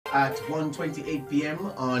at 1:28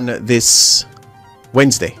 p.m. on this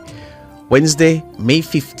Wednesday, May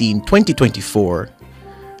 15, 2024.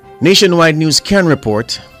 Nationwide News can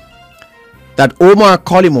report that Omar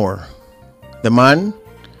Collymore, the man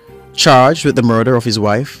charged with the murder of his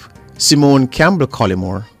wife, Simone Campbell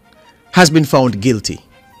Collymore, has been found guilty.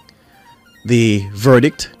 The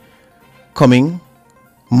verdict coming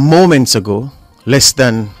moments ago, less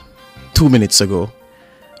than 2 minutes ago.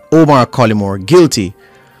 Omar Collymore guilty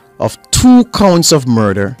of 2 counts of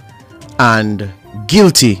murder and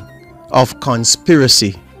guilty of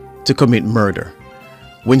conspiracy to commit murder.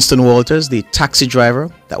 Winston Walters, the taxi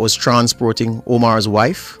driver that was transporting Omar's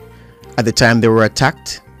wife at the time they were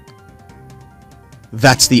attacked,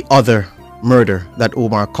 that's the other murder that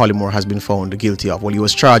Omar Collymore has been found guilty of. Well, he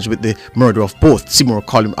was charged with the murder of both Campbell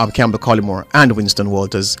Collymore and Winston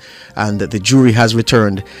Walters, and the jury has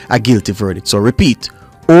returned a guilty verdict. So repeat,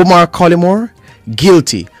 Omar Collymore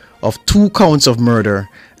guilty of 2 counts of murder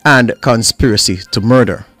and conspiracy to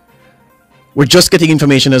murder. We're just getting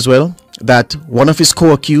information as well that one of his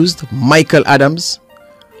co-accused, Michael Adams,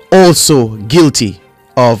 also guilty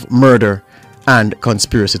of murder and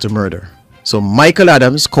conspiracy to murder. So Michael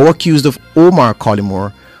Adams, co-accused of Omar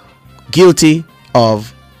Collymore, guilty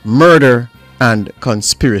of murder and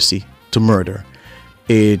conspiracy to murder.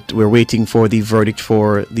 We're waiting for the verdict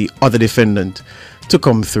for the other defendant to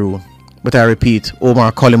come through. But I repeat,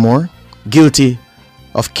 Omar Collymore, guilty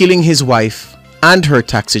of killing his wife and her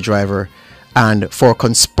taxi driver and for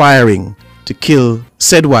conspiring to kill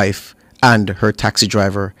said wife and her taxi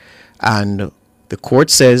driver. And the court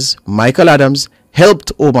says Michael Adams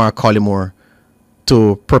helped Omar Collymore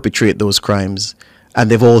to perpetrate those crimes,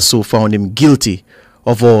 and they've also found him guilty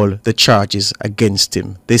of all the charges against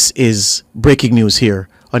him. This is breaking news here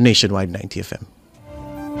on Nationwide 90 FM.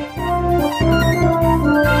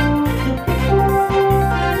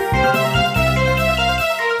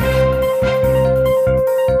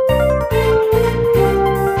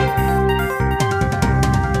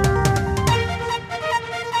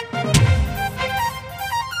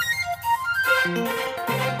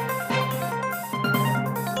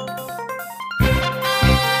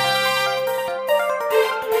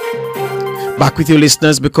 Back with you,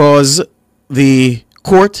 listeners, because the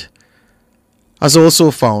court has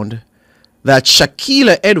also found that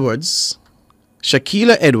Shaquilla Edwards,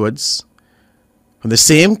 from the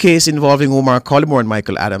same case involving Omar Collymore and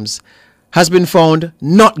Michael Adams, has been found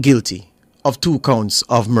not guilty of 2 counts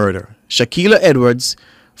of murder. Shaquilla Edwards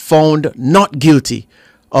found not guilty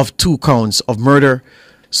of 2 counts of murder.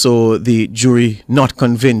 So the jury, not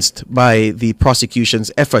convinced by the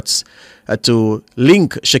prosecution's efforts to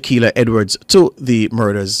link Shaquilla Edwards to the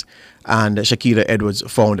murders, and Shaquilla Edwards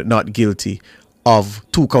found not guilty of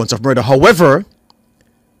 2 counts of murder. However,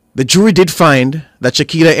 the jury did find that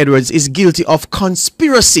Shaquilla Edwards is guilty of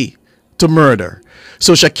conspiracy to murder.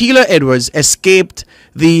 So Shaquilla Edwards escaped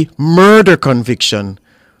the murder conviction,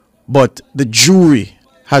 but the jury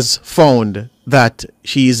has found that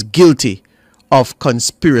she is guilty of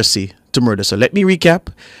conspiracy to murder. So let me recap,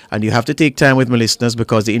 and you have to take time with my listeners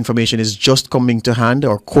because the information is just coming to hand.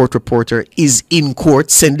 Our court reporter is in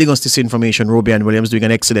court sending us this information. Roby Ann Williams doing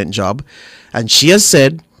an excellent job, and she has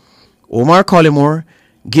said Omar Collymore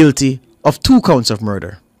guilty of 2 counts of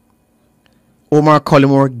murder. Omar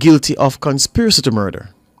Collymore guilty of conspiracy to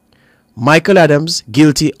murder. Michael Adams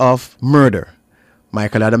guilty of murder.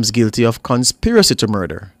 Michael Adams guilty of conspiracy to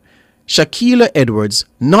murder. Shaquilla Edwards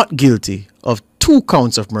not guilty of 2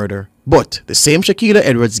 counts of murder, but the same Shaquilla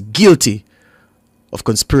Edwards guilty of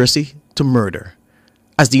conspiracy to murder.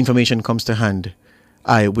 As the information comes to hand,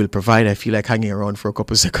 I will provide. I feel like hanging around for a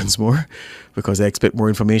couple of seconds more because I expect more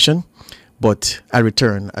information, but I'll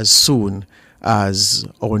return as soon as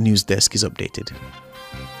our news desk is updated.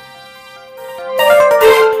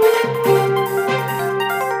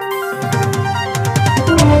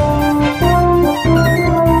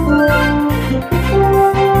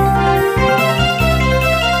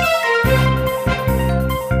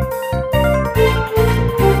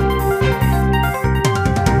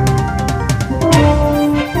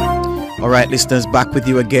 Alright, listeners, back with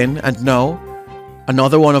you again, and now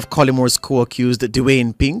another one of Collymore's co-accused,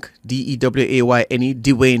 Dwayne Pink, D-E-W-A-Y-N-E,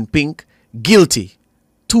 Dwayne Pink, guilty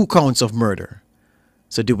 2 counts of murder.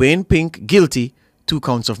 So Dwayne Pink guilty 2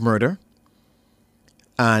 counts of murder,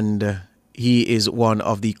 and he is one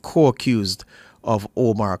of the co-accused of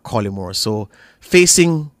Omar Collymore. So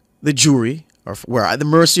facing the jury, or were at the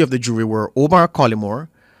mercy of the jury, were Omar Collymore,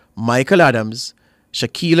 Michael Adams,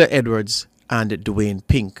 Shaquilla Edwards, and Dwayne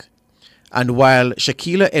Pink. And while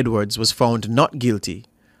Shaquilla Edwards was found not guilty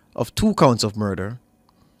of 2 counts of murder,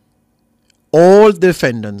 All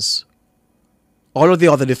defendants, all of the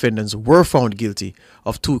other defendants were found guilty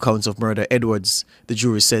of 2 counts of murder. Edwards, the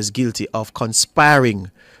jury says, guilty of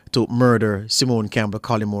conspiring to murder Simone Campbell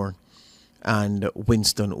Collymore and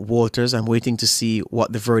Winston Walters. I'm waiting to see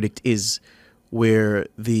what the verdict is, where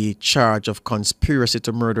the charge of conspiracy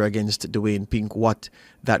to murder against Dwayne Pink, what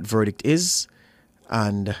that verdict is.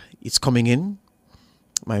 And it's coming in.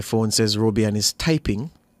 My phone says Robian is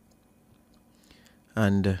typing.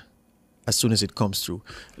 And as soon as it comes through,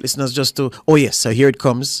 listeners, just to, oh yes, so here it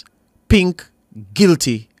comes. Pink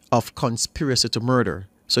guilty of conspiracy to murder.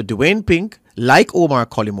 So Dwayne Pink, like Omar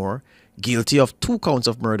Collymore, guilty of 2 counts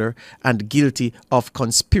of murder and guilty of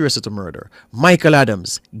conspiracy to murder. Michael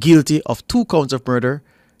Adams, guilty of 2 counts of murder,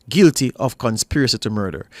 guilty of conspiracy to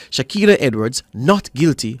murder. Shakira Edwards, not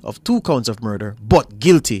guilty of 2 counts of murder, but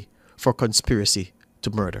guilty for conspiracy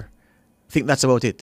to murder. I think that's about it.